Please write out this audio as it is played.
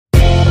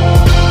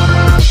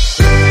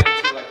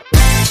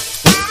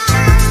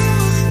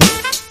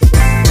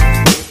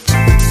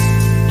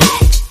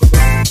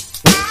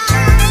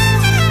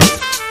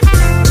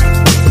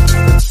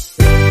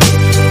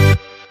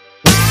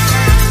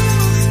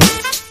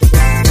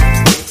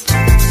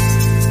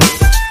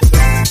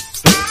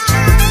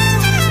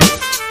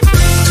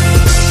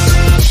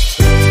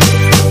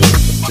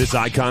This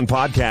Icon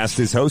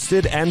podcast is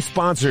hosted and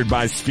sponsored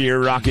by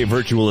Sphere Rocket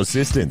Virtual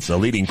Assistants, a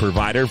leading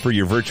provider for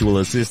your virtual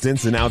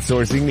assistants and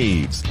outsourcing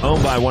needs.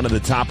 Owned by one of the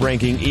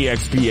top-ranking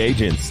EXP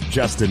agents,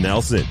 Justin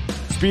Nelson.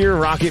 Sphere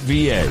Rocket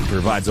VA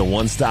provides a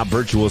one-stop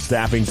virtual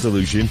staffing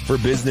solution for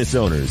business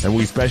owners, and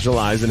we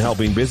specialize in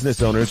helping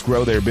business owners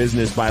grow their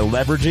business by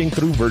leveraging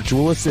through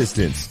virtual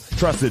assistants.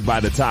 Trusted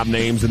by the top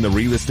names in the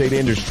real estate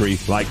industry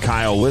like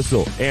Kyle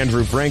Whistle,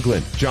 Andrew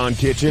Franklin, John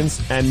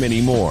Kitchens, and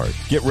many more.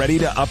 Get ready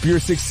to up your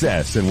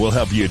success and we'll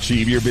help you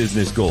achieve your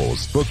business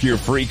goals. Book your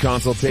free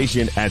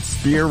consultation at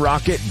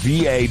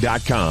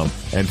sphererocketva.com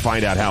and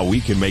find out how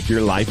we can make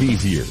your life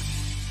easier.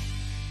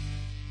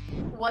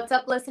 What's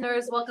up,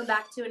 listeners? Welcome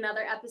back to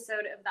another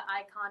episode of the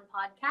Icon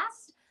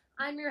Podcast.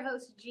 I'm your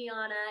host,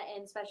 Gianna,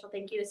 and special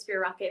thank you to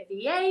Sphere Rocket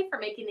VA for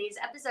making these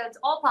episodes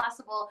all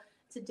possible.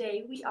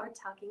 Today, we are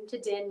talking to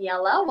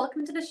Daniella.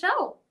 Welcome to the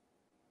show.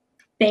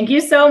 Thank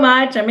you so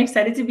much. I'm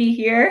excited to be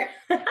here.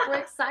 We're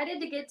excited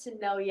to get to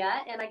know you,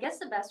 and I guess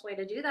the best way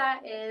to do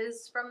that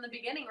is from the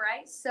beginning,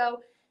 right?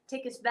 So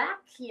take us back.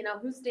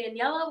 Who's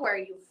Daniella? Where are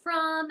you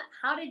from?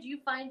 How did you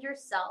find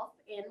yourself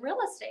in real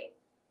estate?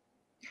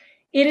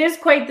 It is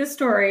quite the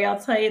story. I'll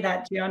tell you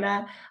that,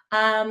 Gianna.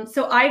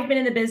 So I've been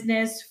in the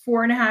business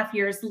 4.5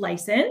 years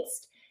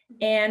licensed.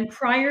 And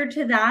prior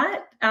to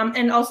that,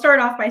 and I'll start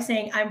off by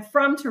saying I'm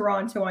from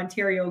Toronto,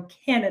 Ontario,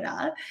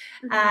 Canada.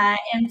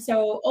 And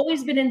so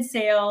always been in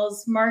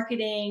sales,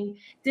 marketing,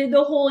 did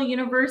the whole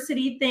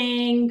university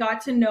thing, got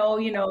to know,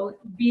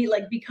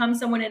 become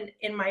someone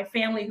in my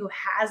family who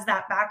has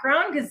that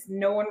background because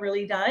no one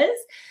really does.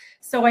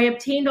 So I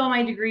obtained all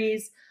my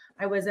degrees.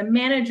 I was a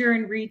manager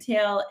in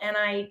retail and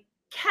I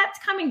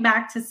kept coming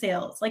back to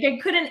sales.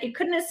 It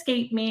couldn't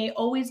escape me,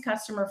 always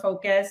customer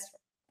focused.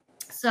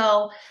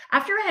 So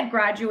after I had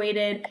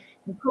graduated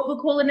and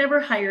Coca-Cola never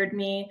hired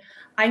me,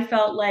 I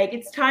felt like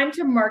it's time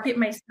to market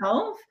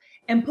myself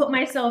and put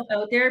myself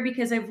out there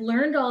because I've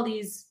learned all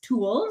these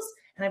tools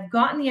and I've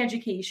gotten the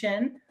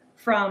education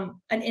from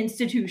an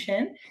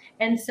institution.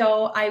 And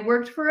so I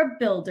worked for a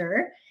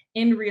builder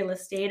in real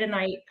estate. And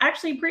I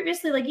actually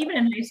previously, even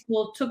in high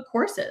school, took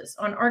courses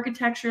on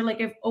architecture.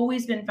 I've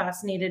always been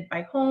fascinated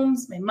by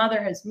homes. My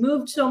mother has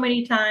moved so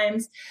many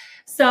times.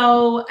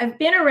 So I've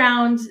been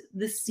around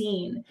the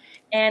scene.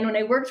 And when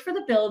I worked for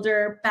the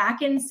builder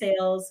back in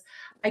sales,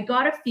 I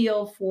got a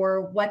feel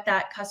for what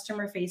that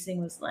customer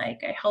facing was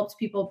like. I helped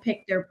people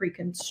pick their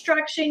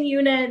pre-construction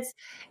units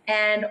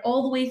and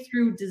all the way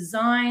through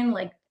design,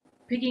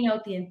 picking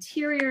out the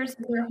interiors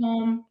of their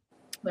home,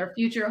 their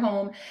future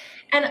home.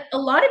 And a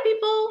lot of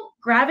people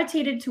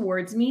gravitated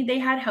towards me. They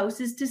had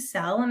houses to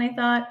sell. And I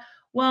thought,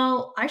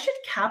 well, I should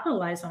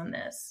capitalize on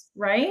this,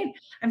 right?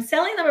 I'm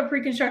selling them a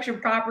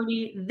pre-construction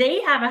property.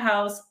 They have a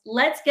house.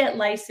 Let's get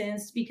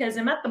licensed because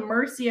I'm at the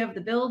mercy of the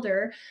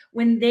builder.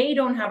 When they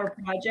don't have a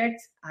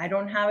project, I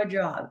don't have a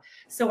job.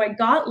 So I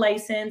got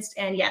licensed.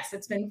 And yes,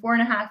 it's been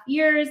 4.5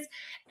 years.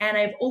 And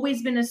I've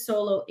always been a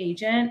solo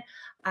agent.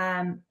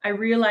 I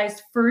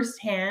realized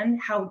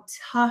firsthand how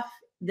tough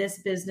this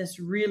business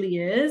really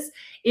is.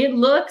 It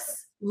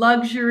looks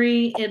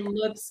luxury, it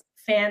looks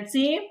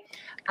fancy,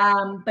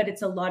 but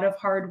it's a lot of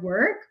hard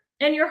work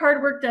and your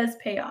hard work does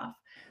pay off.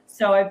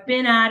 So I've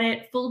been at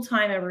it full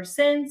time ever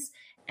since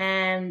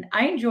and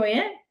I enjoy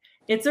it.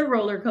 It's a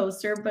roller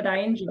coaster, but I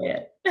enjoy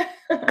it.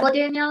 Well,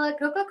 Daniella,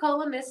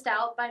 Coca-Cola missed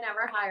out by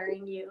never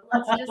hiring you.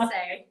 Let's just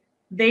say.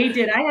 They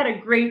did. I had a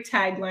great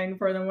tagline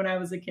for them when I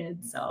was a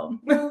kid. So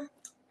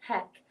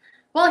heck.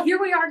 Well,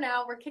 here we are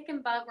now. We're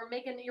kicking butt.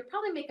 You're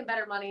probably making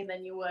better money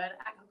than you would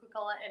at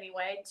Coca-Cola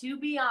anyway, to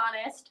be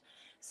honest.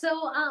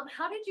 So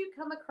how did you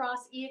come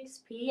across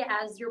EXP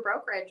as your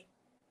brokerage?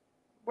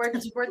 Where'd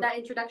that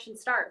introduction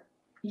start?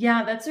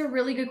 Yeah, that's a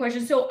really good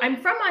question. So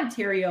I'm from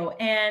Ontario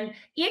and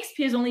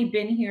EXP has only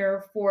been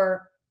here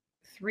for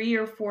 3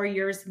 or 4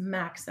 years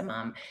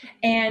maximum.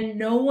 And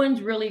no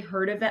one's really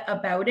heard of it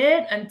about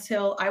it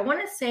until I want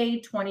to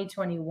say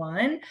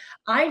 2021.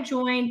 I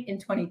joined in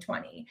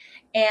 2020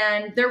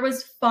 and there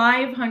was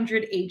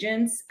 500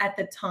 agents at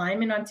the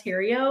time in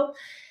Ontario.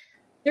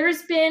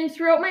 There's been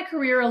throughout my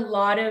career a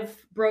lot of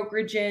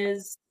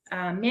brokerages,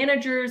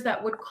 managers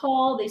that would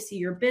call, they see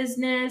your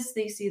business,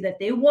 they see that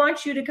they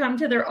want you to come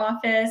to their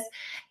office.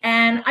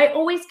 And I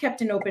always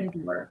kept an open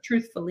door,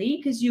 truthfully,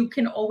 because you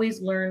can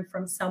always learn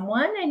from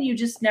someone and you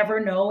just never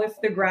know if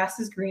the grass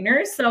is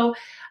greener. So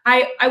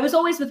I was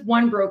always with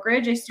one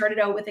brokerage. I started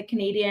out with a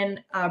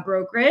Canadian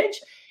brokerage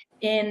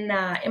in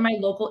my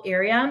local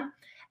area.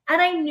 And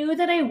I knew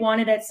that I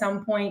wanted at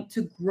some point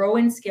to grow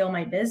and scale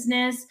my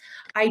business.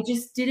 I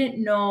just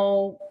didn't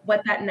know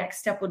what that next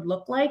step would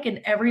look like.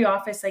 And every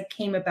office I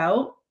came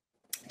about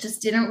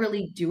just didn't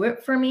really do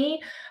it for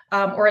me,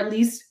 or at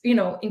least,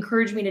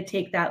 encourage me to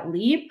take that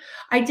leap.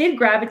 I did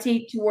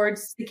gravitate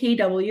towards the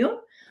KW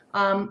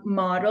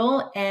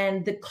model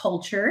and the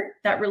culture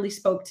that really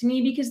spoke to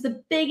me because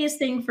the biggest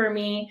thing for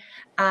me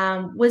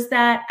was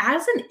that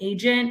as an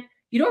agent,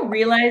 you don't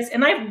realize,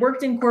 and I've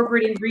worked in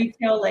corporate and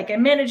retail, like I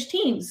manage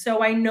teams,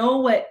 so I know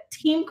what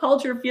team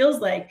culture feels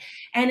like.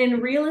 And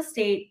in real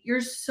estate,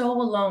 you're so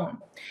alone.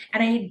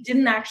 And I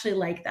didn't actually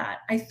like that.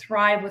 I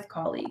thrive with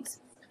colleagues.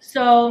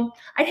 So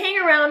I'd hang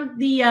around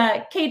the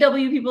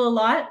KW people a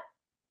lot.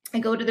 I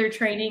go to their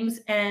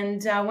trainings.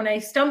 And when I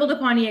stumbled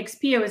upon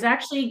EXP, I was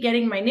actually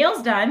getting my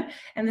nails done.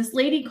 And this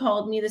lady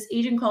called me, this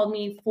agent called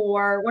me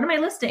for one of my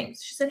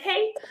listings. She said,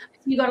 hey,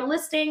 you got a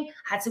listing,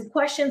 had some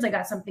questions. I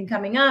got something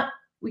coming up.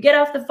 We get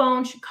off the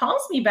phone. She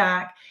calls me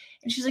back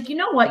and she's like, you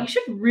know what? You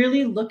should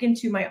really look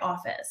into my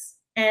office.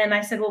 And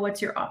I said, well,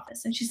 what's your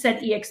office? And she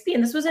said, EXP.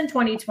 And this was in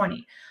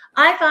 2020.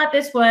 I thought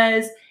this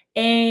was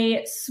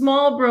a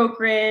small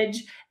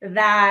brokerage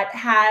that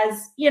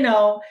has,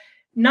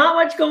 not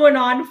much going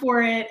on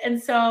for it.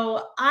 And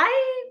so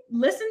I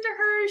listened to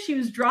her. She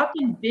was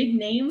dropping big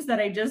names that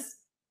I just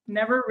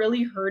never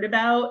really heard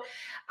about.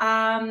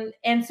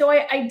 And so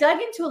I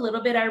dug into a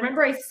little bit. I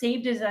remember I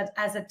saved it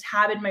as a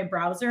tab in my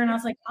browser and I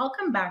was like, I'll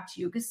come back to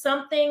you because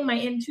my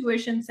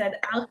intuition said,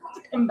 I'll have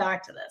to come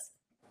back to this.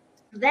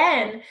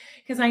 Then,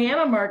 because I am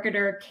a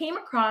marketer, came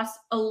across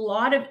a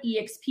lot of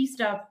EXP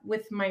stuff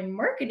with my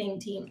marketing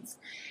teams.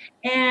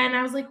 And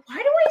I was like, why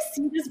do I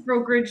see this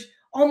brokerage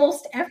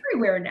almost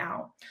everywhere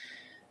now?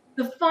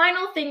 The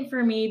final thing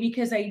for me,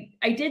 because I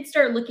did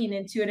start looking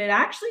into it, it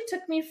actually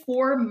took me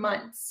 4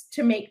 months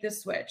to make the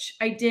switch.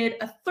 I did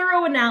a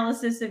thorough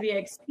analysis of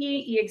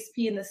EXP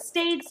in the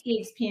States,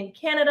 EXP in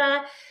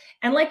Canada.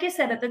 And like I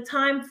said, at the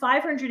time,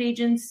 500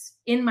 agents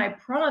in my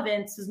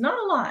province is not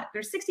a lot.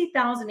 There's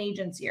 60,000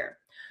 agents here.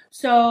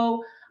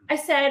 So I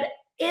said,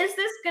 is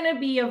this going to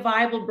be a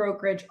viable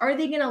brokerage? Are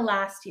they going to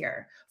last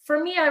here?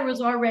 For me, I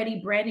was already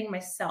branding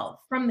myself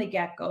from the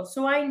get-go.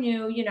 So I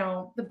knew,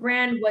 the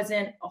brand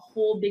wasn't a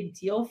whole big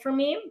deal for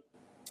me,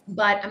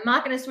 but I'm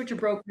not going to switch a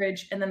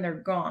brokerage and then they're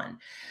gone.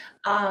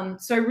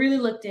 So I really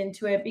looked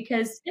into it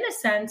because in a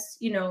sense,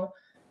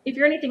 if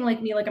you're anything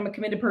like me, like I'm a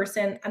committed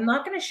person, I'm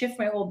not going to shift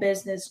my whole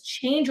business,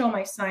 change all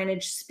my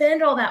signage,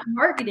 spend all that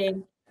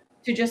marketing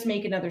to just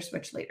make another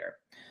switch later.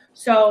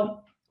 So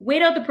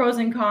weighed out the pros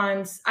and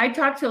cons. I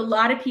talked to a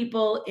lot of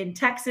people in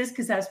Texas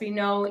because as we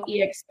know,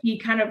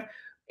 EXP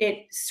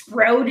it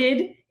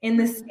sprouted in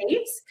the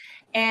States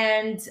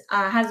and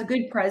has a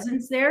good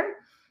presence there.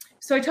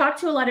 So I talked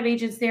to a lot of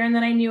agents there and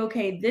then I knew,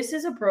 okay, this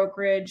is a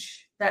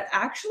brokerage that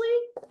actually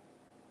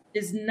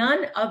is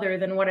none other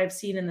than what I've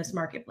seen in this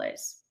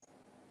marketplace.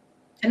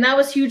 And that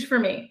was huge for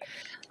me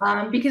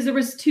because there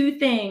was 2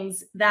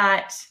 things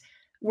that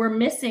were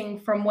missing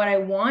from what I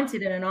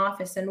wanted in an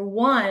office. And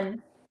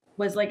one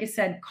was, like I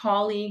said,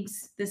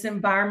 colleagues, this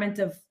environment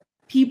of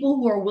people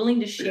who are willing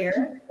to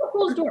share,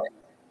 closed doors,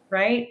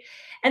 right?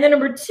 And then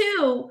number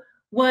 2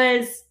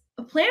 was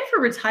a plan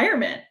for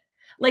retirement.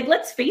 Like,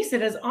 let's face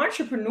it, as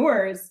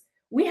entrepreneurs,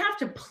 we have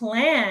to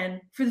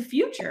plan for the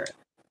future.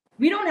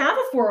 We don't have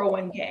a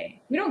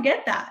 401k. We don't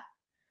get that,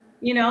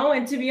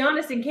 and to be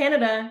honest, in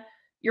Canada,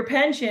 your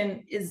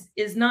pension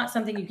is not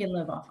something you can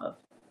live off of.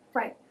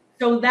 Right.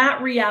 So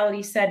that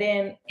reality set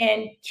in.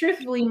 And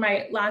truthfully,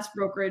 my last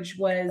brokerage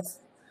was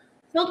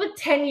filled with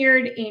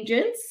tenured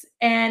agents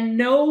and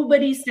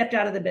nobody stepped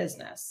out of the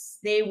business.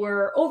 They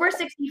were over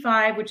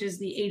 65, which is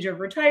the age of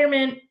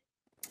retirement.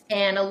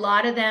 And a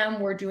lot of them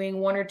were doing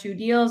 1 or 2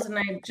 deals. And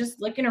I'm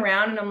just looking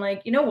around and I'm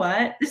like, you know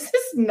what? This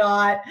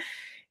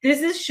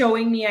is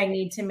showing me I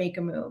need to make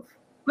a move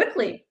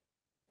quickly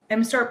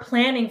and start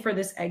planning for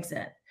this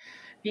exit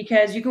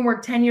because you can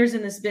work 10 years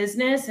in this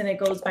business and it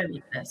goes by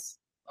like this.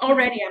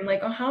 Already, I'm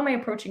like, oh, how am I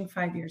approaching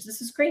 5 years?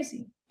 This is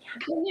crazy.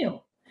 Who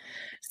knew?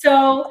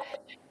 So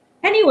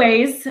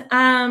anyways, those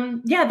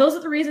are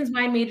the reasons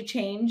why I made a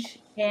change.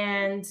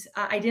 And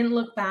I didn't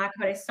look back,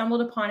 but I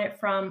stumbled upon it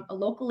from a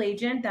local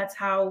agent. That's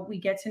how we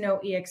get to know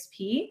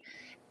EXP.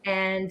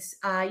 And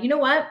you know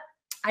what?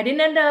 I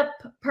didn't end up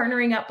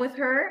partnering up with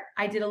her.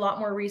 I did a lot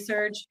more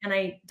research and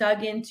I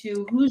dug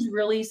into who's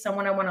really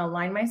someone I want to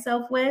align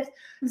myself with,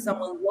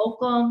 someone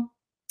local,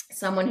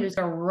 someone who's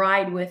going to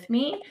ride with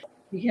me.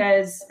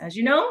 Because as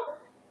you know,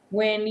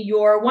 when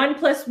you're 1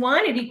 +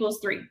 1, it equals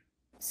 3.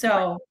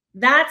 So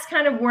that's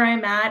kind of where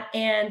I'm at.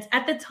 And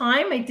at the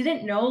time, I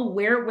didn't know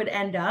where it would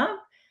end up.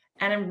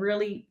 And I'm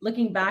really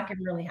looking back,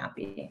 I'm really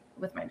happy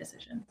with my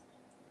decision.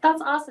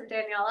 That's awesome,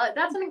 Daniella.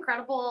 That's an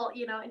incredible,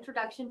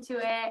 introduction to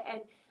it.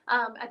 And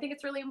I think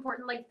it's really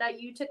important, like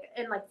that you took,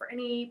 and like for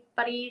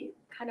anybody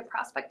kind of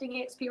prospecting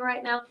EXP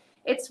right now,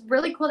 it's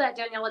really cool that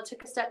Daniella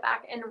took a step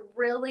back and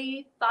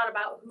really thought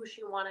about who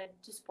she wanted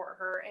to support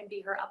her and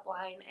be her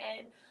upline.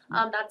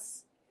 And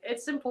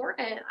it's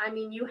important. I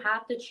mean, you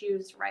have to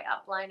choose right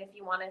upline if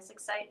you want to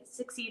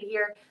succeed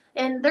here.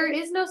 And there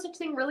is no such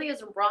thing really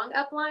as a wrong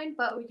upline,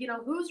 but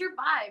who's your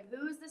vibe?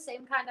 Who's the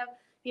same kind of,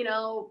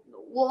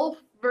 wolf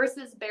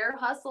versus bear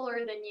hustler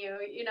than you,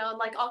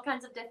 like all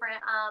kinds of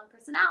different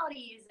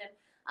personalities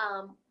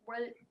and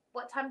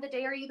what time of the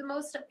day are you the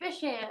most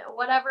efficient,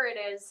 whatever it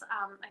is.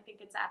 I think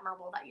it's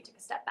admirable that you took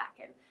a step back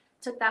and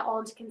took that all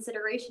into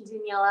consideration,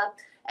 Daniella.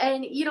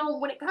 And,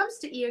 when it comes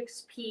to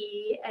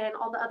EXP and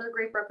all the other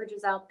great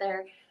brokerages out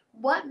there,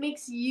 what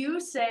makes you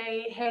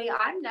say, hey,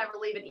 I'm never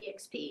leaving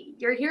EXP?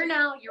 You're here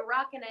now, you're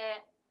rocking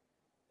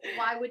it.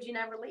 Why would you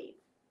never leave?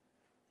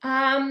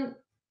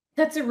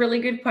 That's a really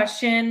good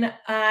question.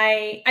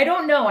 I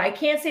don't know. I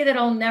can't say that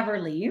I'll never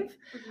leave,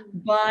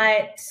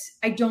 but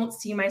I don't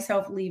see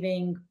myself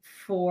leaving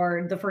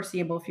for the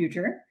foreseeable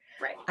future.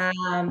 Right.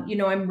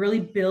 I'm really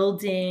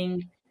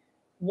building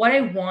what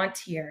I want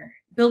here,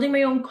 building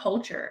my own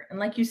culture. And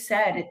like you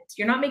said,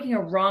 you're not making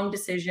a wrong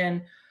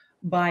decision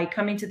by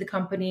coming to the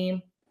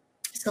company,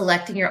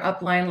 selecting your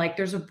upline. Like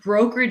there's a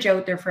brokerage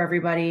out there for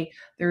everybody.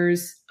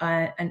 There's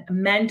a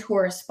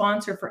mentor, a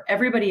sponsor for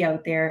everybody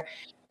out there.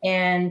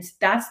 And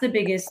that's the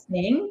biggest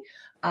thing,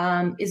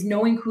 is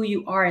knowing who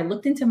you are. I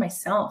looked into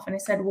myself and I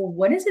said, well,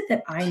 what is it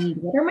that I need?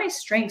 What are my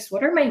strengths?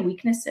 What are my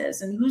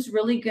weaknesses? And who's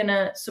really going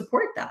to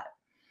support that?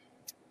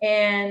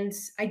 And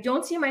I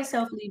don't see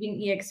myself leaving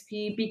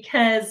EXP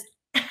because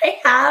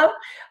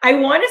I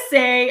want to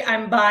say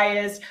I'm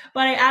biased,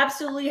 but I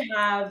absolutely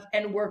have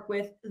and work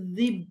with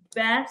the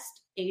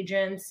best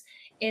agents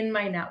in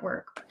my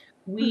network.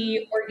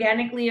 We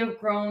organically have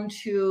grown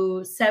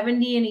to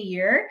 70 in a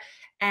year.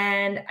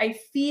 And I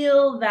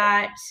feel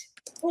that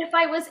if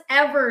I was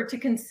ever to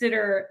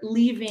consider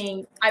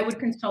leaving, I would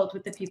consult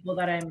with the people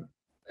that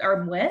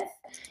I'm with.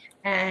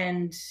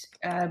 And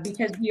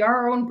because we are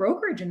our own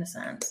brokerage in a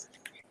sense.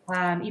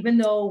 Even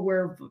though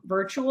we're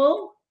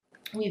virtual,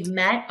 we've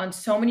met on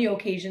so many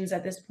occasions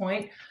at this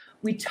point.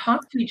 We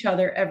talk to each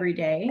other every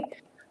day.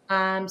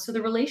 So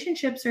the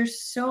relationships are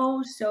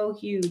so, so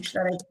huge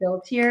that I've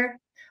built here.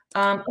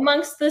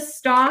 Amongst the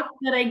stock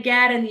that I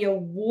get and the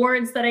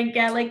awards that I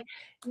get, like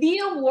the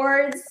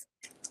awards,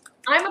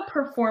 I'm a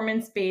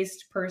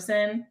performance-based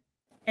person.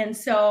 And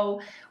so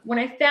when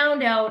I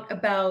found out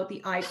about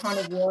the Icon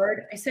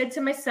Award, I said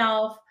to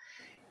myself,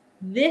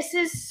 this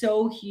is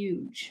so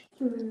huge.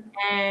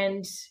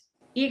 And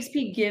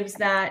EXP gives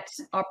that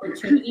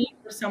opportunity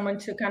for someone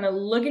to kind of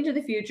look into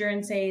the future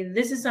and say,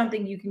 this is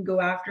something you can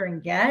go after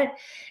and get.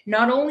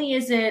 Not only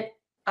is it,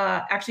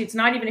 actually, it's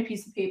not even a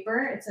piece of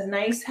paper. It's a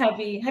nice,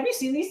 heavy, have you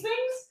seen these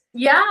things?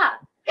 Yeah.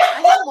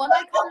 I had one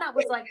icon that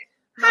was like,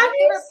 my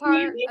favorite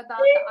part about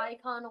the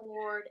Icon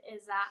Award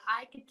is that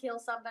I could kill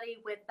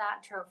somebody with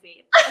that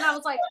trophy. And I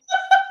was like,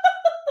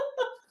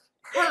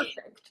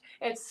 perfect.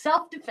 It's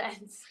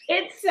self-defense.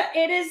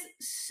 It is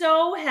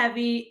so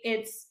heavy.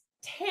 It's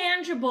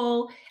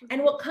tangible.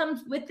 And what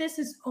comes with this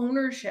is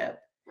ownership.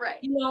 Right.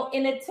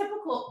 In a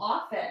typical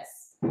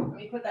office, let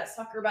me put that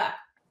sucker back.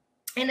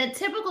 In a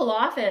typical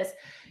office,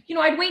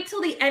 I'd wait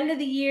till the end of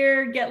the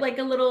year, get like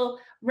a little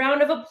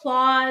round of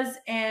applause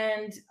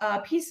and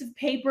a piece of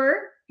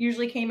paper,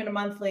 usually came in a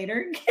month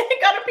later,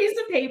 got a piece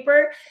of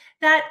paper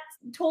that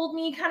told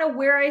me kind of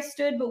where I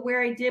stood, but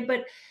where I did.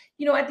 But,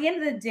 at the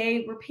end of the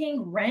day, we're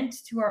paying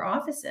rent to our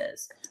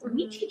offices.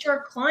 We teach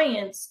our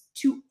clients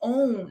to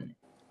own,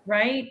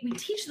 right? We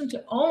teach them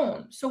to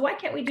own. So why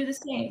can't we do the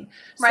same?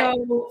 Right.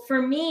 So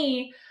for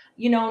me,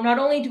 not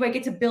only do I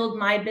get to build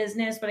my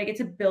business, but I get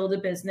to build a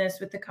business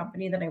with the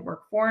company that I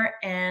work for.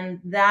 And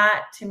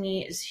that to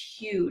me is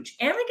huge.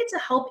 And I get to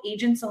help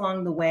agents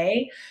along the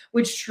way,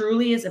 which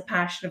truly is a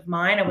passion of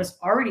mine. I was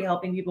already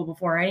helping people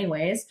before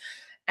anyways.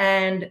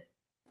 And,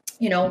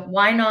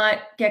 why not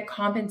get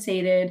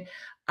compensated?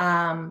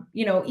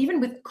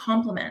 Even with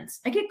compliments,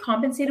 I get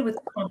compensated with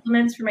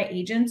compliments for my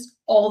agents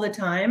all the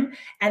time.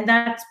 And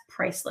that's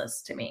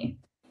priceless to me.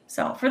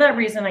 So for that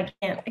reason, I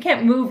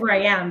can't move where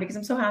I am because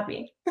I'm so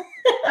happy.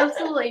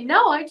 Absolutely.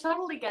 No, I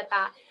totally get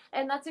that.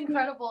 And that's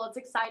incredible. It's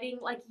exciting.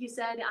 Like you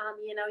said,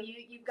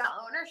 you've got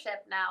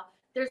ownership now.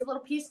 There's a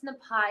little piece in the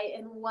pie,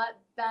 and what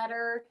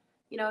better,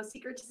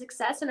 secret to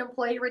success and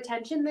employee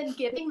retention than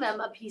giving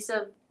them a piece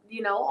of,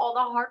 all the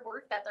hard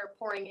work that they're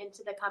pouring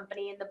into the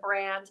company and the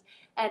brand.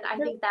 And I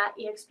think that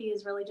EXP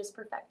has really just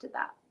perfected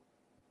that.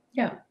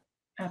 Yeah.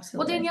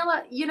 Absolutely.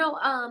 Well,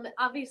 Daniella,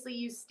 obviously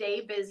you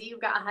stay busy.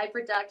 You've got high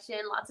production,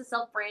 lots of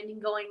self-branding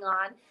going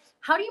on.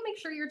 How do you make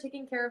sure you're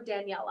taking care of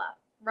Daniella,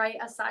 right?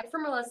 Aside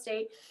from real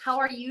estate, how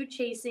are you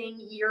chasing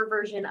your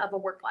version of a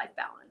work-life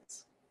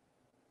balance?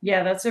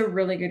 Yeah, that's a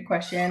really good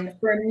question.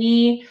 For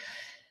me,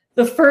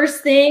 the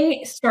first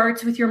thing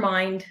starts with your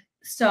mind.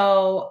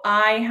 So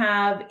I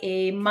have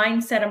a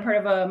mindset. I'm part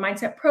of a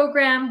mindset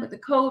program with a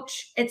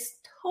coach. It's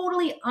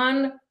totally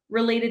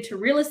unrelated to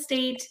real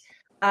estate.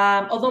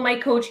 Although my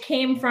coach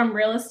came from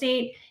real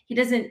estate, he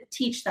doesn't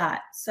teach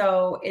that.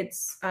 So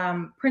it's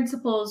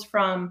principles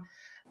from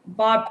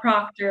Bob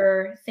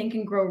Proctor, Think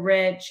and Grow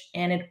Rich,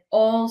 and it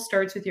all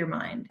starts with your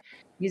mind.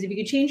 Because if you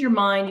can change your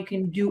mind, you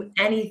can do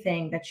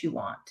anything that you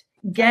want,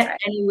 get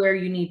anywhere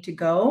you need to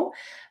go.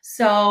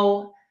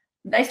 So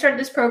I started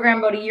this program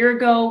about a year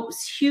ago. It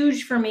was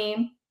huge for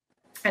me.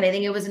 And I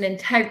think it was an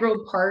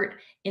integral part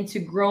into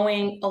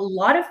growing a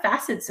lot of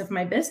facets of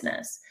my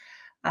business.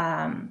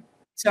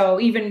 So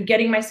even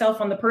getting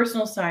myself on the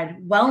personal side,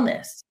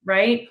 wellness,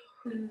 right?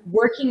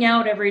 Working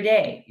out every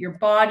day, your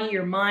body,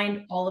 your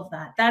mind, all of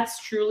that.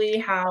 That's truly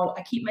how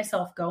I keep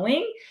myself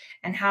going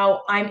and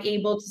how I'm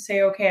able to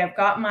say, okay, I've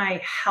got my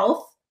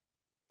health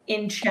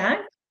in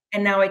check.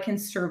 and now I can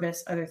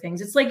service other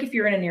things. It's like if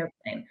you're in an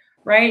airplane,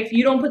 right? If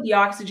you don't put the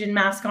oxygen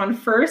mask on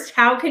first,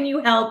 how can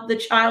you help the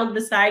child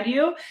beside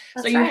you?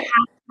 That's So you right. have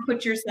to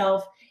put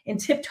yourself in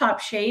tip-top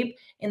shape,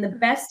 in the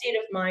best state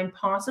of mind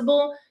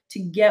possible to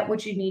get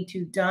what you need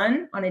to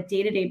done on a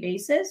day-to-day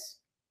basis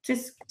to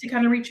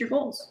kind of reach your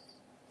goals.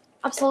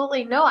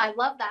 Absolutely. No, I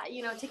love that.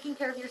 You know, taking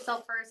care of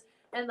yourself first.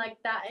 And like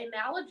that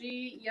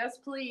analogy, yes,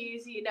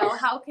 please, you know,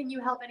 how can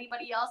you help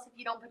anybody else if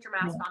you don't put your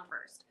mask on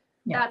first?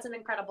 Yeah. That's an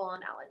incredible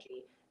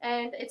analogy.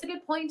 And it's a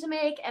good point to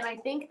make. And I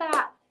think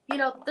that, you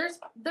know, there's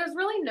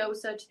really no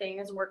such thing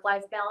as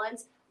work-life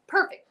balance.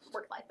 Perfect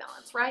work-life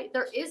balance, right?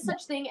 There is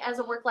such thing as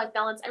a work-life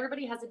balance.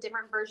 Everybody has a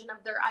different version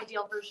of their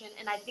ideal version.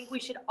 And I think we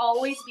should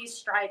always be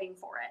striving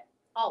for it.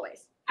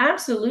 Always.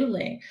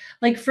 Absolutely.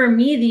 Like for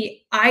me,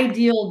 the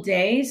ideal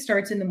day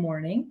starts in the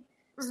morning,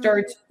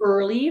 starts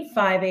early,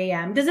 5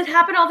 a.m. Does it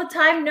happen all the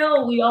time?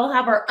 No, we all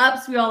have our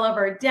ups, we all have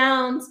our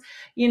downs.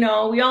 You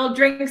know, we all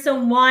drink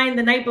some wine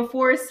the night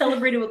before,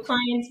 celebrated with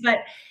clients, but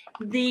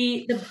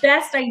the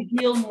best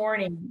ideal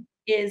morning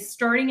is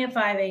starting at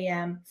 5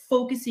 a.m.,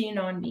 focusing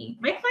on me.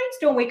 My clients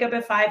don't wake up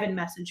at 5 and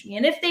message me.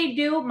 And if they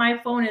do, my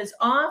phone is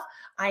off.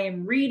 I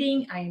am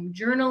reading, I am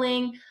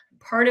journaling,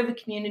 part of a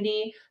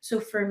community. So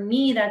for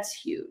me, that's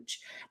huge.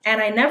 And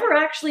I never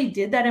actually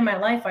did that in my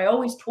life. I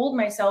always told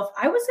myself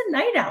I was a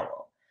night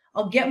owl.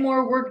 I'll get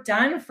more work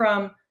done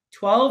from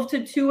 12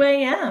 to 2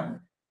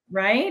 a.m.,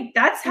 right?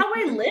 That's how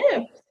I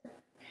lived.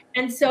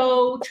 And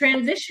so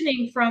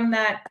transitioning from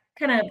that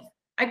kind of,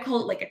 I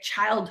call it like a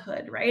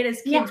childhood, right?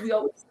 As kids, we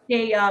always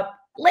stay up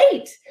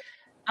late.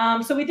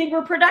 So we think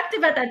we're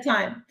productive at that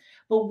time.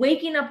 But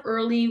waking up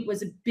early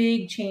was a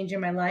big change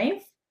in my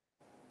life.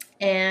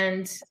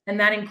 And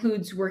that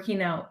includes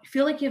working out. I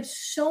feel like you have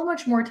so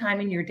much more time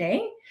in your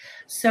day.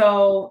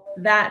 So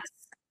that's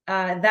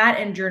that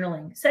and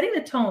journaling, setting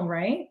the tone,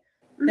 right?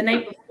 The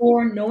night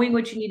before, knowing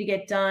what you need to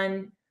get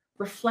done,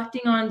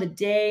 reflecting on the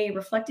day,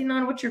 reflecting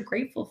on what you're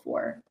grateful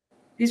for.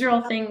 These are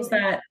all things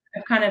that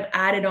I've kind of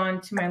added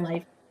on to my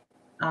life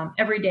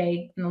every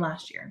day in the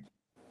last year.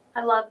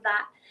 I love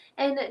that.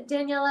 And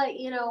Daniella,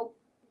 you know,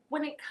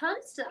 when it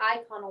comes to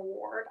Icon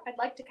Award, I'd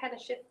like to kind of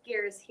shift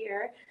gears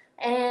here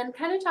and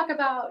kind of talk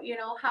about, you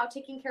know, how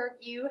taking care of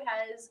you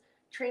has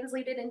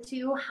translated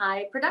into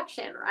high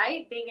production,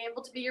 right? Being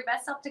able to be your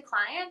best self to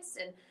clients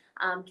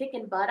and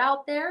kicking butt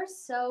out there.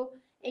 So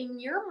in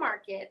your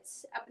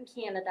markets up in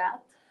Canada,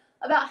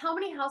 about how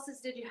many houses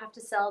did you have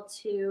to sell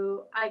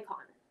to Icon?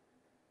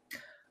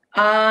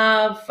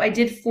 I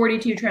did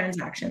 42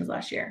 transactions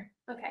last year.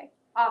 Okay,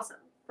 awesome.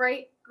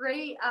 Great,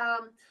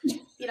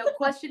 you know,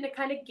 question to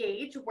kind of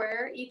gauge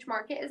where each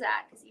market is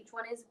at, because each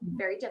one is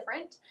very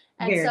different.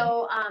 And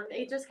so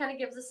it just kind of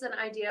gives us an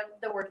idea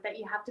of the work that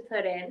you have to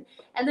put in.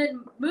 And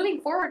then moving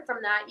forward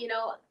from that, you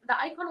know,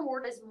 the Icon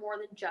Award is more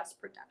than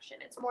just production.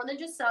 It's more than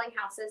just selling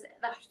houses.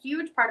 The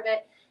huge part of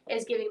it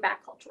is giving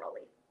back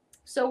culturally.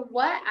 So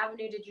what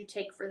avenue did you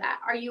take for that?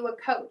 Are you a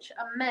coach,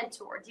 a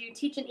mentor? Do you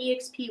teach an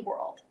EXP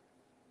world?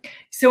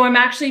 So I'm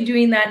actually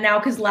doing that now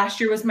because last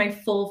year was my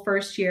full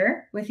first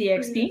year with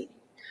EXP.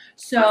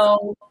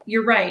 So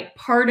you're right.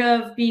 Part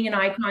of being an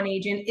Icon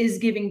agent is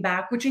giving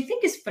back, which I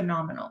think is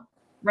phenomenal,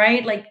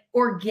 right? Like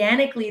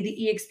organically,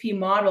 the EXP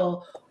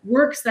model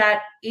works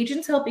that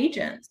agents help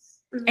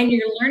agents. And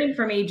you're learning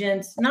from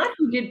agents, not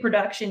who did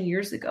production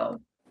years ago,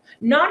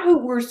 not who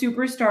were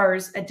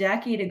superstars a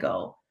decade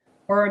ago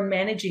or are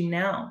managing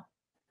now.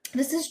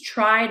 This is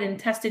tried and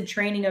tested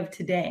training of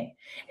today.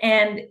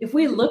 And if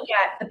we look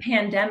at the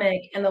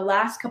pandemic and the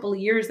last couple of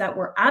years that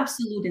were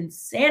absolute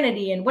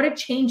insanity, and what a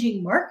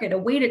changing market,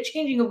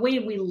 changing the way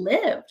we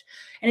lived.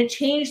 And it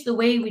changed the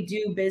way we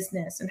do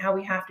business and how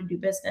we have to do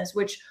business,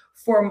 which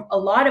for a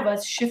lot of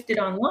us shifted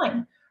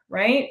online,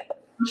 right?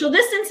 Social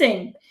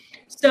distancing.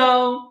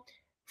 So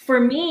for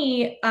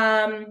me,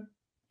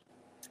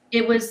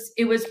 it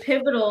was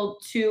pivotal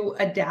to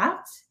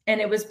adapt. And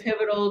it was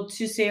pivotal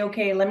to say,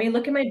 okay, let me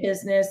look at my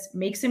business,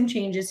 make some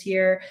changes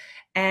here.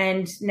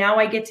 And now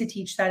I get to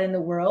teach that in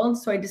the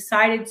world. So I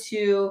decided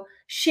to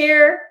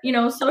share, you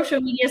know, social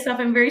media stuff.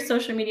 I'm very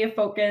social media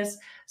focused.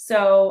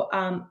 So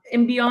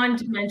and beyond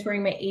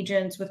mentoring my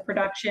agents with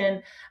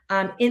production,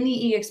 in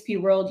the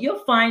EXP world,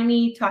 you'll find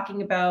me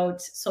talking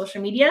about social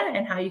media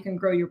and how you can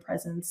grow your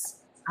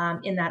presence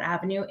in that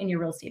avenue in your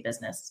real estate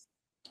business.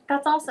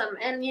 That's awesome.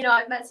 And, you know,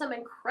 I've met some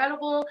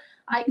incredible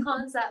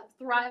icons that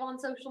thrive on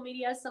social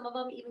media. Some of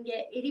them even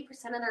get 80%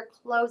 of their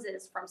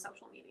closes from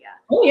social media.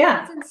 Oh,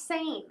 yeah. That's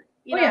insane.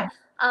 You know?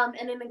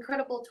 And an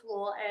incredible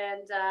tool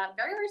and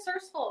very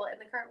resourceful in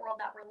the current world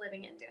that we're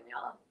living in,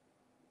 Daniella.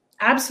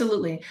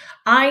 Absolutely.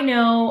 I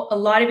know a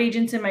lot of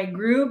agents in my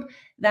group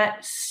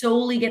that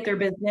solely get their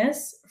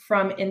business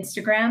from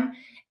Instagram.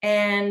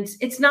 And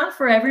it's not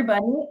for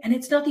everybody, and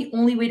it's not the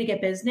only way to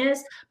get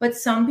business, but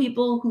some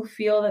people who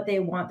feel that they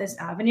want this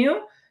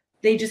avenue,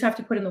 they just have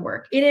to put in the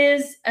work. It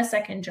is a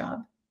second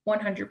job,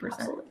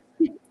 100%.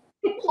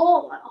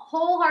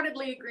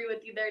 Wholeheartedly agree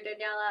with you there,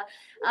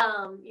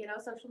 Daniella. You know,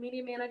 social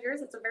media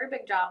managers, it's a very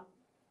big job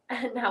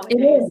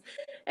nowadays,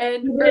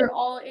 and for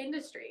all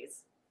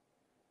industries.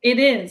 It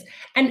is.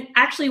 And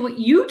actually what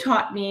you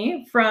taught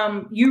me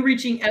from you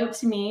reaching out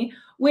to me,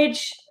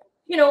 which,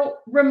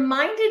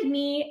 reminded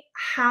me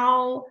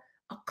how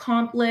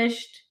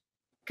accomplished,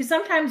 because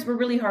sometimes we're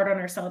really hard on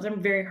ourselves.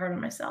 I'm very hard on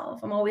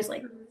myself. I'm always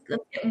like,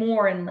 let's get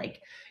more and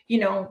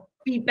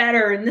be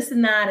better and this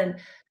and that. And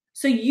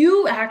so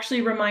you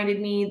actually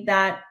reminded me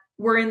that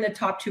we're in the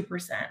top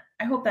 2%.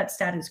 I hope that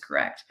stat is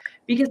correct,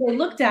 because I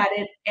looked at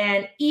it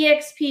and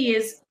EXP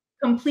is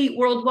complete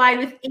worldwide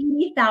with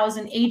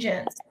 80,000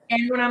 agents.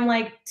 And when I'm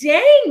like,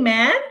 dang,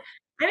 man,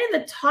 I'm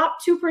in the top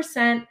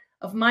 2%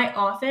 of my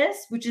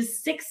office, which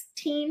is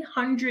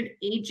 1,600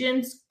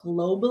 agents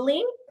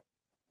globally.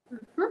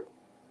 And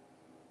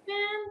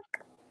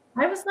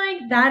I was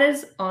like, that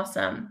is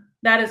awesome.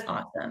 That is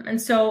awesome. And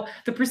so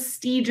the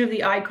prestige of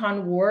the Icon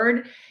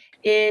Award,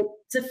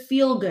 it's a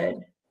feel good.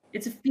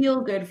 It's a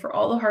feel good for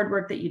all the hard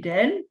work that you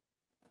did,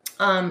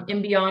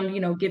 and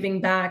beyond, giving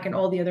back and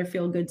all the other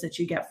feel goods that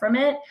you get from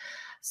it.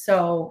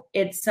 So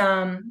it's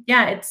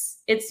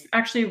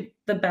actually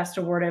the best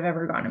award I've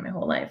ever gotten in my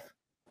whole life.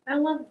 I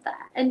love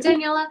that. And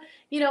Daniella,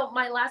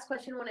 my last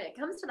question when it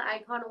comes to the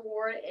Icon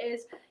Award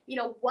is,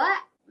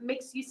 what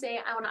makes you say,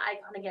 I want to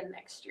Icon again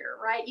next year,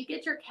 right? You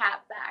get your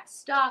cap back,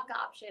 stock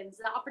options,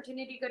 the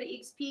opportunity to go to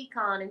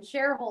EXPCon and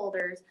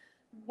shareholders.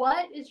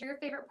 What is your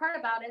favorite part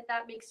about it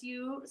that makes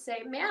you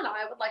say, man,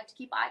 I would like to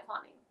keep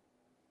iconing?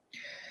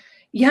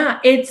 Yeah,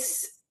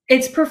 it's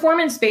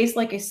performance-based,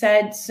 like I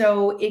said.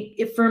 So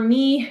for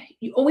me,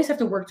 you always have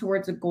to work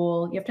towards a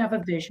goal. You have to have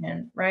a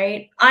vision,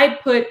 right? I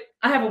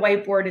have a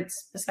whiteboard.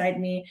 It's beside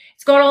me.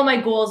 It's got all my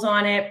goals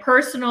on it,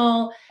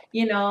 personal,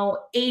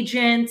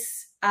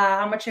 agents,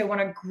 how much I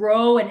want to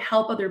grow and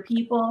help other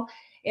people.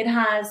 It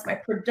has my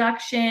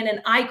production, and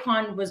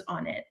Icon was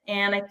on it.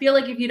 And I feel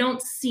like if you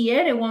don't see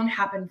it, it won't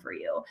happen for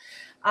you.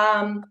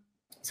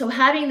 So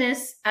having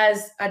this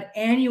as an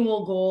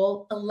annual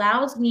goal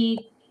allows me,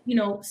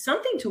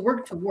 something to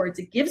work towards.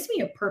 It gives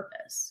me a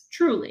purpose,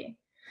 truly.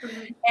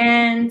 Mm-hmm.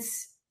 And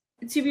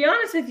to be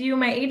honest with you,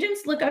 my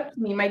agents look up to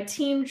me. My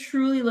team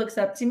truly looks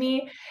up to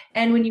me.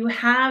 And when you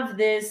have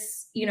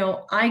this,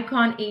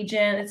 Icon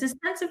agent,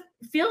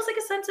 feels like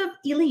a sense of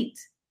elite,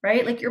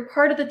 right? Like you're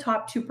part of the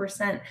top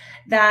 2%,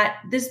 that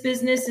this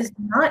business is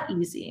not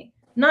easy.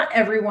 Not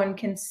everyone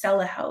can sell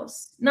a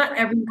house. Not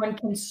everyone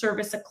can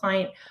service a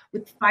client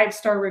with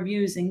 5-star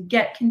reviews and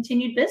get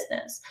continued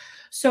business.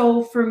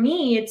 So for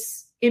me,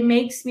 it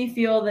makes me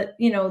feel that,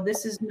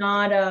 this is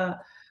not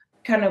a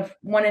kind of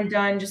one and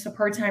done, just a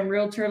part-time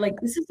realtor. Like,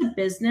 this is a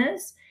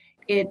business.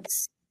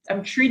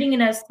 I'm treating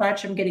it as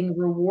such. I'm getting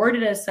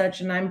rewarded as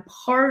such, and I'm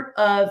part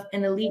of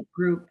an elite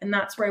group, and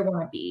that's where I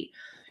want to be.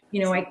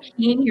 I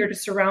came here to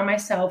surround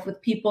myself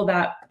with people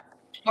that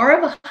are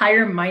of a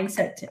higher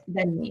mindset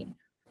than me,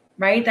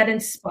 right? That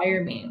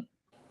inspire me.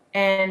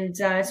 And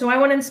so I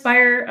want to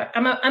inspire.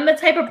 I'm the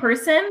type of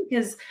person,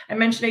 because I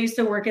mentioned I used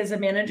to work as a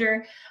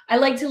manager. I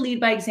like to lead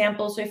by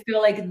example. So I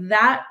feel like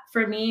that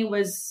for me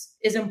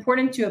is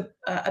important to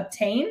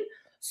obtain,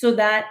 so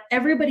that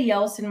everybody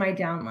else in my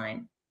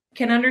downline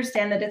can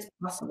understand that it's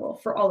possible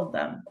for all of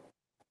them.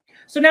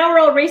 So now we're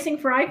all racing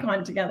for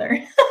Icon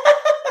together.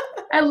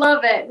 I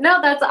love it.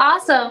 No, that's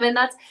awesome. And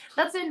that's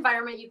the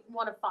environment you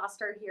want to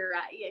foster here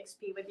at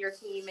EXP with your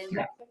team and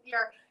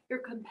your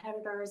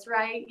competitors,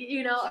 right?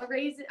 A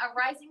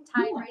rising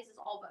tide raises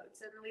all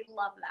boats, and we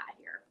love that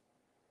here.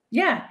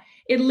 Yeah,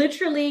 it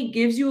literally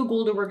gives you a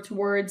goal to work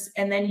towards,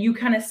 and then you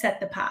kind of set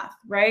the path,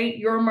 right?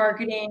 Your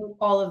marketing,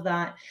 all of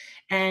that,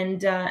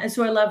 and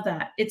so I love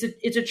that.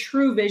 It's a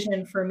true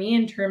vision for me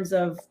in terms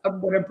of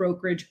what a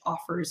brokerage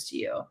offers to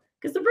you,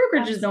 because the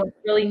brokerages don't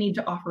really need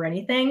to offer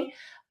anything,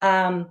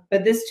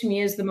 but this to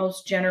me is the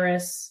most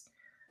generous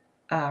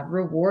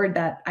reward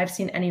that I've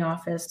seen any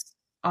office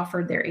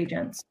offer their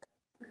agents.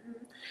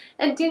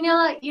 And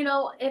Daniella,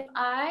 if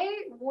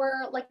I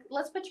were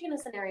let's put you in a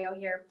scenario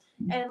here,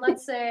 and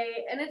let's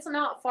say, and it's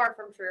not far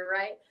from true,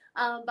 right?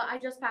 But I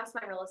just passed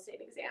my real estate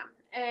exam,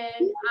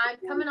 and I'm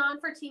coming on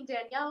for Team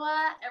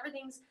Daniella.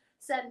 Everything's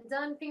said and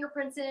done,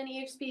 fingerprints in,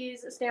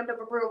 EXP's stamped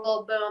of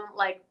approval, boom.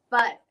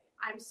 But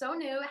I'm so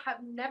new,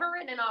 have never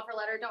written an offer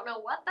letter, don't know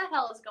what the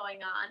hell is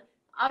going on.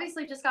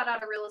 Obviously, just got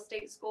out of real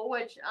estate school,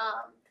 which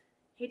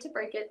hate to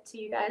break it to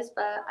you guys,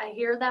 but I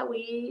hear that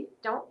we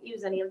don't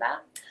use any of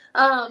that.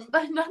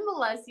 But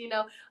nonetheless,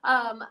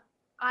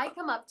 I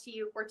come up to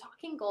you, we're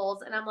talking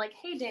goals, and I'm like,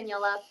 hey,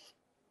 Daniella,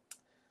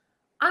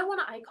 I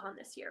want to Icon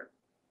this year.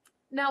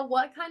 Now,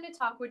 what kind of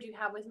talk would you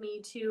have with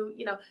me to,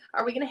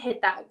 are we going to hit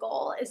that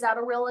goal? Is that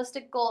a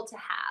realistic goal to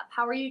have?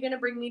 How are you going to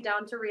bring me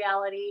down to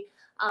reality?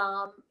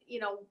 And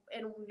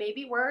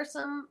maybe where are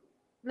some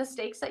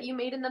mistakes that you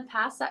made in the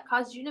past that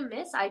caused you to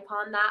miss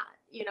Icon that,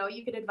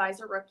 you could advise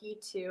a rookie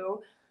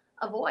to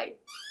avoid?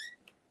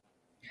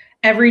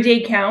 Every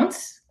day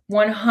counts,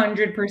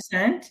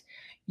 100%.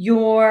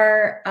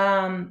 Your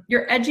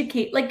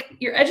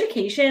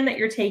education that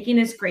you're taking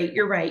is great.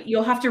 You're right.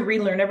 You'll have to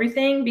relearn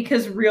everything,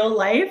 because real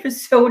life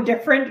is so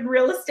different in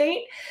real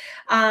estate.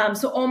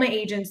 So all my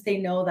agents, they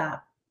know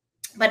that.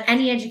 But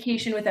any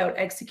education without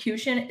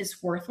execution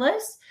is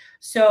worthless.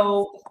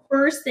 So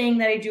first thing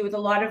that I do with a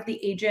lot of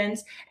the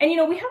agents, and we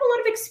have a lot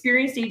of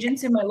experienced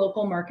agents in my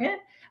local market,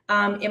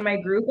 in my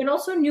group, and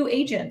also new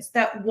agents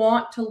that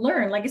want to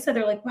learn. Like I said,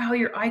 they're like, wow,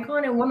 your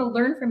icon, I want to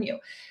learn from you.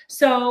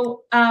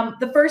 So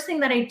the first thing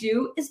that I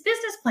do is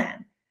business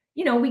plan.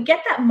 We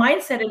get that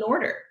mindset in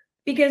order,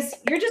 because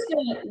you're just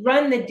going to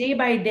run the day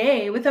by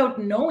day without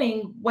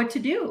knowing what to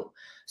do.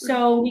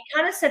 So we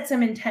kind of set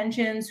some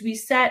intentions. We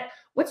set,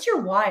 what's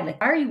your why? Like,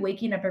 why are you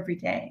waking up every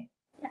day?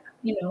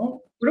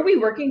 What are we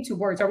working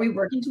towards? Are we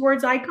working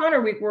towards icon?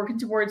 Are we working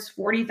towards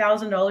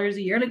 $40,000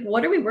 a year? Like,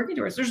 what are we working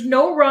towards? There's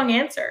no wrong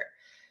answer,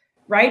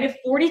 right? If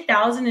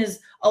 40,000 is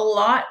a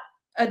lot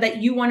that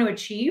you want to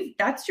achieve,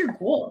 that's your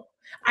goal.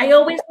 I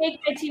always make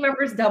my team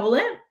members double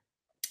it,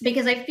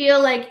 because I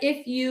feel like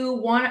if you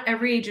want,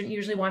 every agent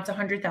usually wants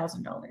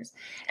 $100,000.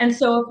 And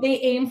so if they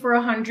aim for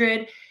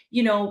 100,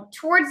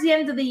 towards the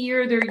end of the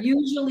year, they're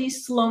usually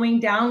slowing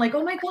down, like,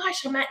 oh my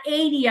gosh, I'm at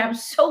 80. I'm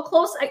so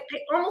close. I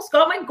almost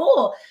got my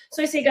goal.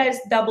 So I say, guys,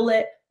 double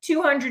it.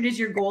 200 is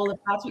your goal. If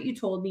that's what you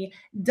told me,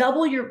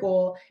 double your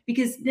goal,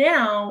 because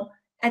now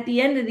at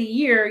the end of the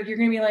year, you're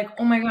going to be like,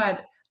 oh my God,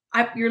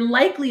 you're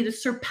likely to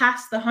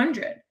surpass the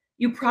 100.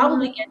 You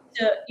probably get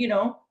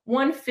to,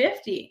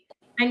 150.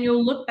 And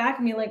you'll look back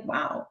and be like,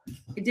 wow,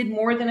 I did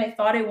more than I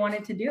thought I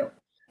wanted to do.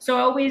 So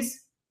I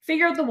always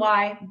figure out the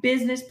why,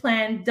 business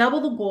plan, double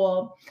the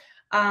goal.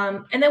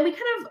 And then we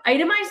kind of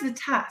itemize the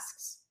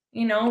tasks.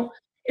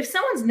 If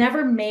someone's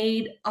never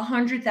made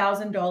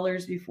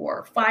 $100,000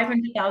 before,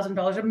 $500,000,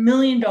 $1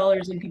 million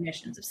in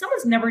commissions, if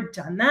someone's never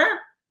done that,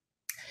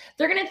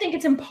 they're going to think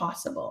it's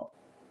impossible,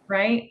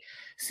 right?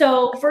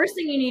 So first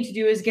thing you need to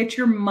do is get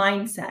your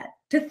mindset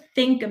to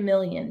think $1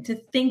 million, to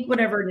think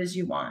whatever it is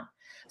you want.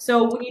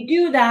 So when you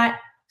do that,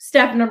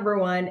 step number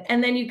one,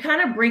 and then you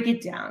kind of break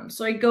it down.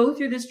 So I go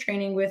through this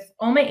training with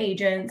all my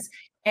agents,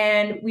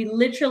 and we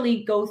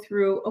literally go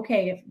through,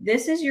 okay, if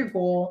this is your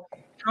goal,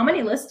 how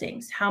many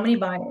listings, how many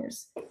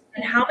buyers,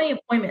 and how many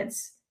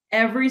appointments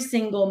every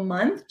single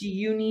month do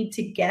you need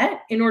to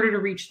get in order to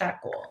reach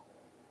that goal?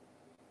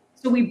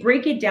 So we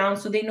break it down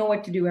so they know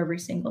what to do every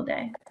single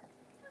day.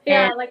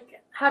 Yeah,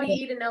 like how to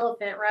eat an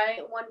elephant, right?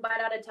 One bite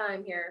at a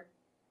time here.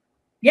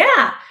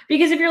 Yeah,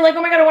 because if you're like,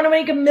 oh my God, I want to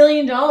make $1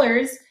 million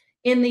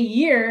in the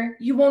year,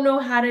 you won't know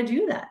how to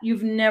do that.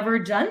 You've never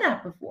done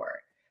that before.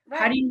 Right.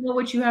 How do you know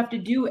what you have to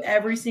do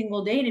every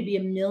single day to be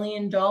 $1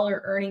 million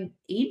earning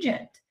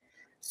agent?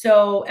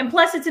 So, and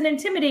plus it's an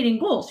intimidating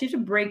goal. So you have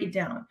to break it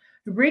down.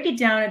 You break it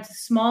down into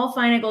small,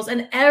 finite goals.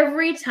 And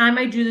every time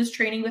I do this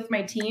training with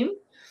my team,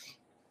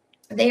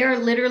 they are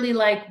literally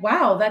like,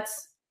 wow,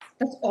 that's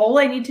all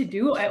I need to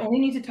do. I only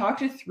need to talk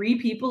to 3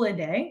 people a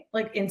day.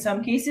 Like in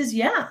some cases,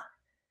 yeah.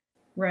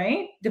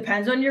 Right?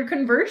 Depends on your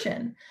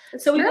conversion.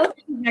 So we go through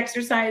these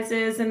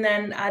exercises, and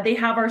then they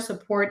have our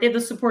support. They have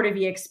the support of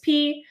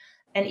EXP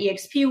and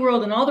EXP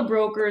World and all the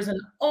brokers and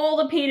all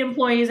the paid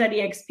employees at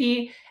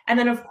EXP. And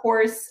then, of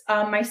course,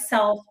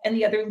 myself and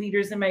the other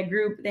leaders in my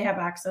group, they have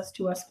access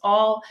to us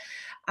all.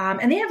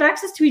 And they have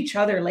access to each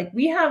other. Like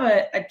we have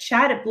a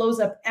chat, it blows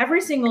up every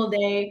single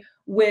day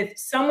with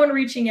someone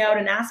reaching out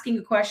and asking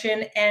a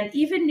question. And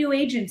even new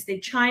agents, they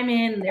chime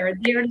in and they're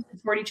there to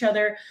support each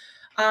other.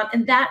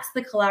 And that's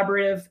the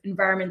collaborative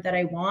environment that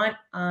I want.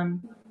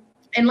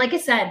 And like I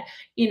said,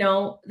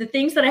 the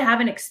things that I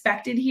haven't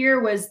expected here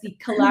was the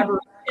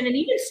collaboration and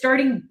even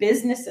starting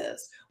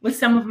businesses with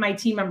some of my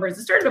team members.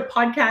 I started a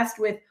podcast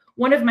with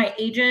one of my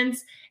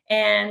agents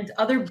and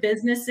other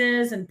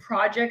businesses and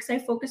projects I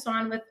focus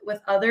on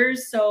with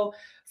others. So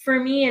for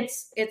me,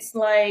 it's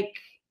like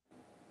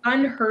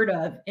unheard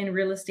of in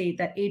real estate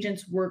that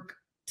agents work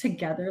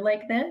together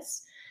like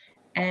this.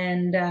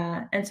 And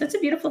so it's a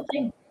beautiful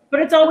thing. But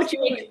it's all what you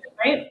make,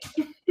 right?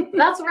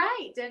 That's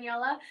right,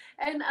 Daniella.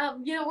 And,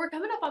 we're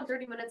coming up on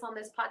 30 minutes on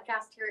this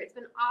podcast here. It's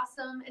been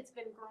awesome. It's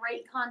been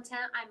great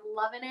content. I'm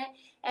loving it.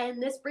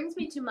 And this brings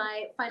me to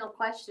my final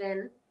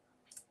question.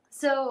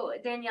 So,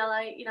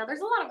 Daniella,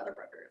 there's a lot of other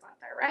brokers out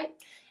there, right?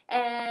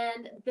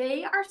 And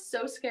they are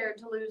so scared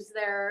to lose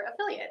their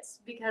affiliates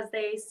because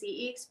they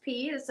see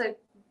EXP as a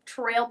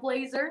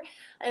trailblazer.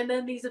 And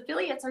then these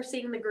affiliates are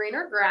seeing the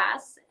greener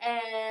grass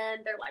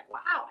and they're like,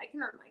 wow, I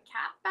can earn my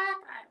cap back.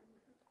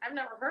 I've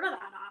never heard of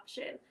that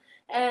option.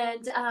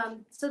 And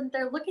so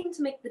they're looking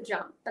to make the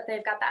jump, but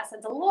they've got that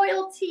sense of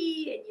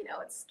loyalty and,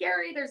 it's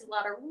scary. There's a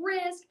lot of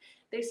risk.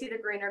 They see the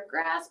greener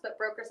grass, but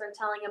brokers are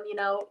telling them,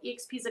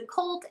 EXP is a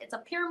cult. It's a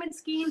pyramid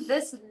scheme,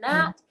 this and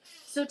that.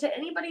 So to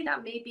anybody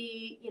that may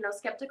be,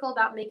 skeptical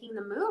about making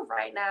the move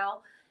right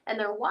now and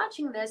they're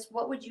watching this,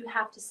 what would you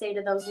have to say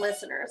to those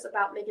listeners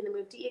about making the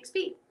move to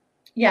EXP?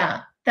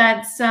 Yeah,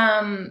 that's,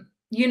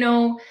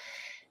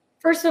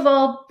 first of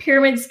all,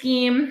 pyramid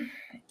scheme.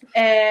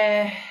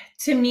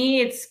 To me,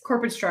 it's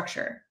corporate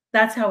structure.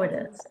 That's how it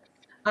is.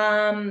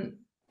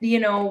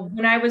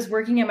 When I was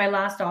working at my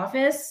last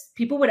office,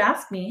 people would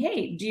ask me,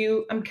 hey,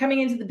 I'm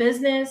coming into the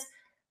business.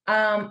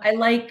 I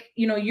like,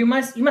 you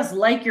must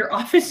like your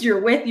office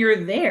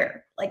you're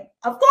there. Like,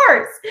 of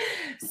course.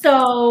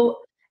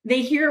 So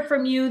they hear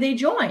from you, they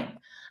join.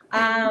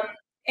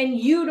 and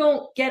you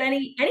don't get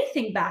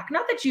anything back.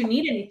 Not that you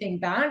need anything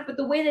back, but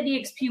the way that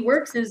EXP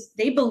works is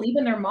they believe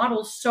in their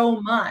model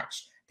so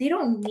much. They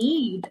don't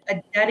need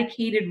a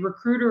dedicated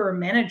recruiter or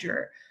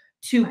manager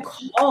to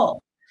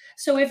call.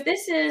 So if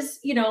this is,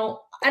 you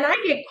know, and I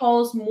get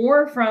calls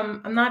more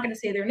from, I'm not going to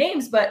say their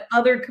names, but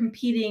other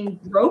competing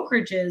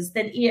brokerages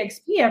than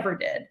EXP ever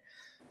did,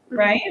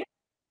 right?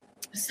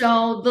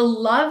 So the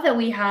love that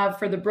we have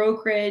for the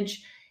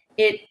brokerage,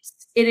 it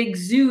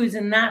exudes,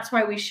 and that's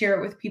why we share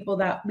it with people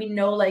that we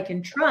know, like,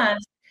 and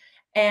trust.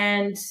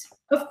 And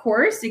of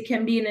course, it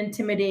can be an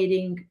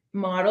intimidating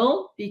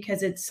model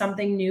because it's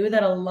something new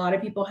that a lot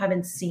of people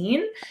haven't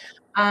seen.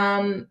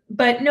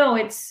 But no,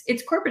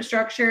 it's corporate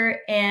structure.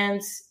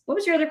 And what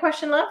was your other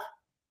question, love?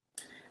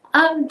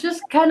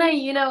 Just kind of,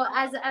 you know,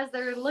 as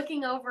they're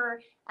looking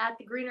over at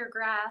the greener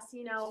grass,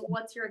 you know,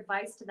 what's your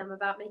advice to them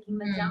about making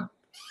the jump?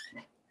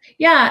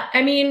 Yeah,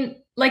 I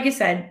mean, like I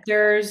said,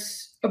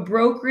 there's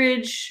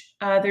brokerage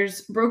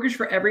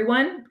for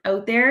everyone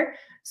out there.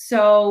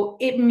 So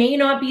it may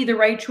not be the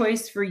right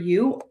choice for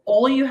you.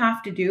 All you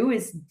have to do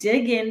is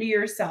dig into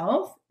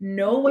yourself,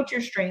 know what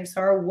your strengths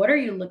are, what are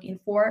you looking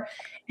for,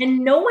 and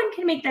no one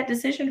can make that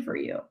decision for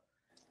you.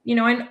 You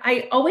know, and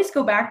I always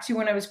go back to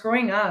when I was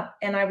growing up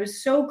and I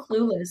was so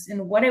clueless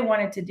in what I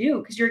wanted to do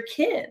because you're a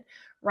kid,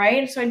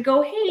 right? So I'd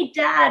go, hey,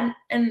 Dad,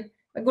 and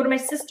I go to my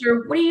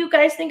sister, what do you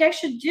guys think I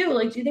should do?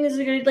 Like, do you think this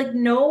is good? Like,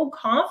 no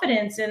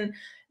confidence in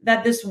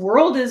that this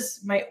world is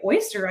my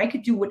oyster. I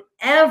could do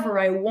whatever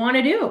I want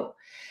to do.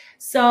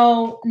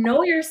 So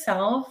know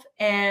yourself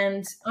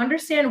and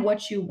understand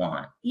what you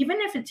want. Even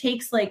if it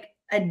takes like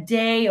a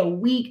day, a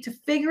week to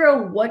figure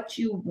out what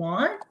you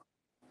want,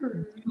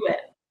 do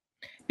it.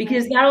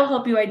 Because that'll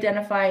help you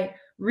identify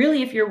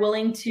really if you're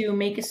willing to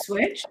make a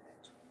switch,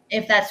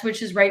 if that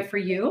switch is right for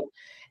you.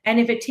 And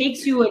if it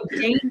takes you a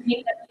day to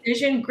make that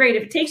decision, great.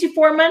 If it takes you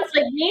 4 months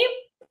like me,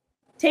 it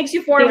takes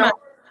you 4 months.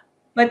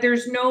 But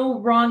there's no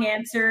wrong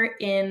answer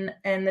in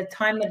the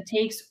time that it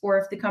takes, or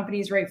if the company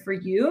is right for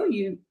you,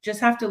 you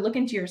just have to look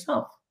into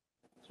yourself.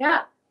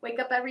 Yeah. Wake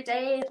up every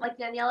day, like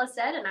Daniella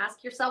said, and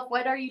ask yourself,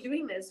 what are you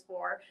doing this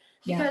for?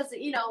 Because,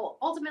 you know,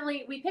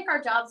 ultimately we pick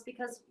our jobs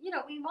because, you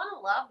know, we want to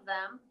love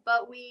them,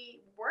 but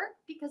we work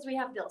because we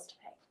have bills to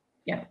pay.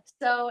 Yeah.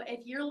 So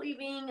if you're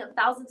leaving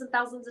thousands and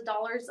thousands of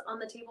dollars on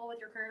the table with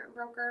your current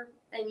broker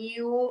and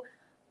you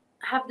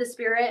have the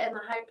spirit and the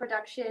high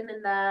production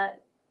and the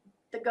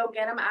go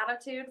get 'em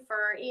attitude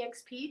for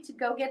EXP to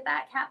go get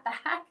that cat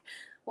back,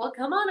 well,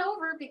 come on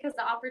over because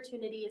the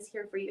opportunity is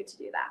here for you to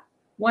do that.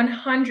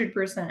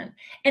 100%.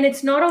 And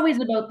it's not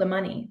always about the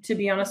money, to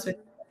be honest with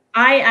you.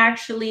 I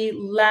actually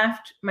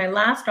left my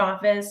last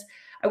office.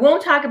 I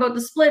won't talk about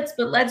the splits,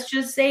 but let's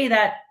just say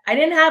that I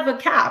didn't have a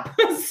cap.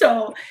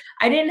 So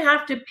I didn't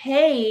have to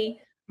pay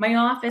my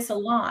office a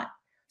lot.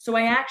 So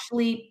I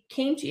actually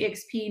came to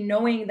EXP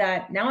knowing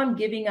that now I'm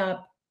giving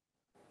up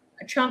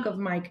a chunk of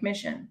my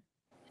commission.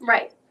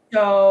 Right.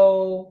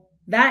 So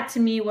that to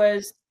me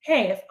was,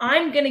 hey, if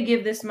I'm going to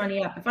give this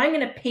money up, if I'm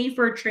going to pay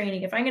for a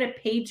training, if I'm going to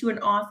pay to an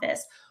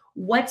office,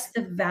 what's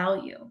the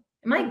value?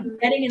 Am I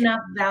getting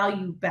enough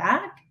value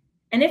back?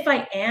 And if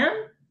I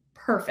am,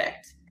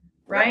 perfect,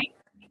 right?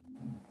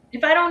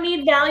 If I don't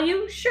need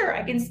value, sure,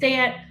 I can stay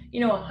at,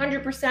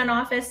 100%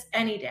 office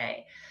any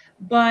day.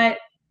 But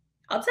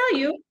I'll tell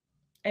you,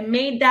 I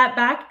made that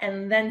back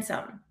and then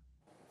some.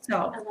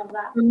 So I love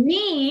that. For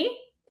me,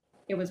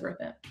 it was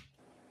worth it.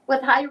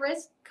 With high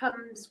risk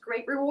comes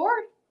great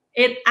reward.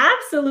 It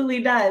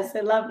absolutely does. I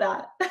love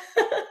that.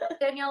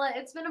 Daniella,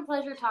 it's been a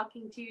pleasure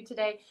talking to you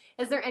today.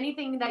 Is there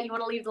anything that you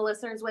want to leave the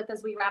listeners with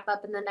as we wrap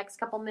up in the next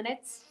couple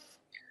minutes?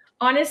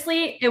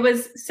 Honestly, it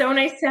was so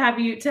nice to have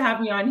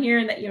me on here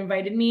and that you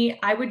invited me.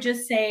 I would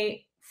just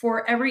say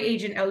for every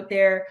agent out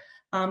there,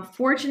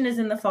 fortune is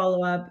in the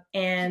follow-up,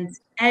 and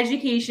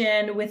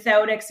education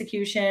without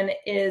execution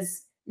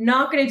is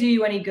not going to do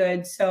you any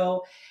good.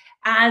 So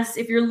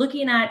if you're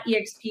looking at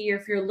EXP or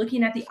if you're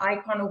looking at the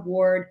Icon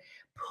Award,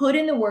 put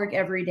in the work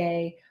every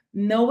day,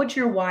 know what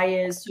your why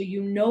is so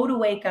you know to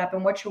wake up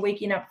and what you're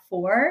waking up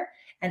for,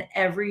 and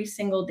every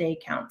single day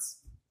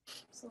counts.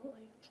 Absolutely.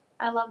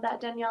 I love that,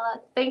 Daniella.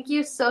 Thank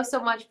you so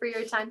much for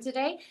your time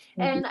today.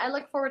 And I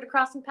look forward to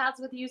crossing paths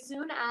with you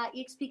soon at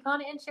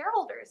EXPCon and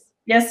shareholders.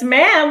 Yes,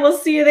 ma'am. We'll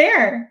see you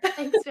there.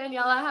 Thanks,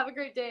 Daniella. Have a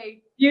great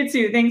day. You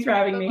too. Thanks for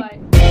having me.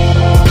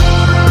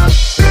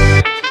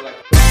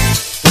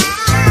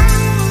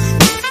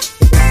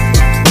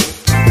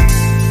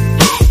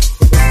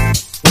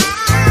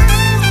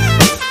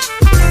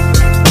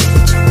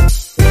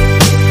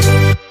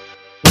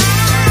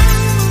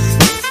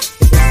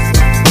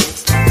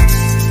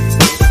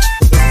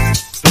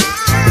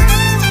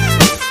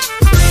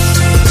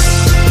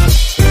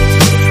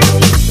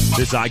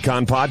 This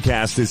Icon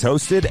podcast is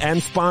hosted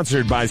and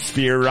sponsored by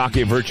Sphere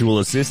Rocket Virtual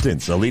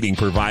Assistants, a leading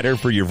provider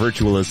for your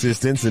virtual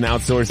assistants and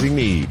outsourcing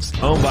needs.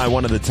 Owned by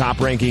one of the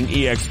top-ranking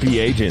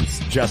EXP agents,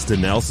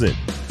 Justin Nelson.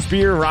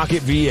 Sphere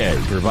Rocket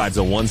VA provides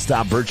a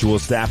one-stop virtual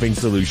staffing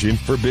solution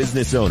for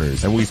business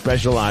owners, and we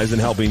specialize in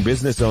helping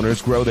business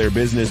owners grow their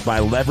business by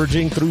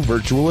leveraging through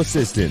virtual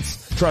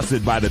assistants.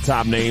 Trusted by the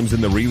top names in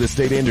the real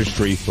estate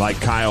industry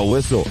like Kyle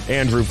Whistle,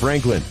 Andrew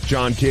Franklin,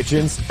 John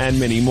Kitchens, and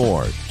many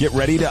more. Get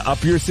ready to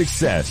up your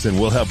success and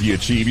we'll help you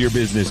achieve your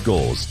business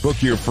goals.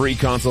 Book your free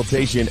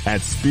consultation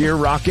at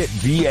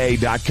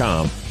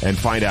SpearRocketVA.com and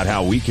find out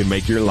how we can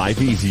make your life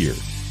easier.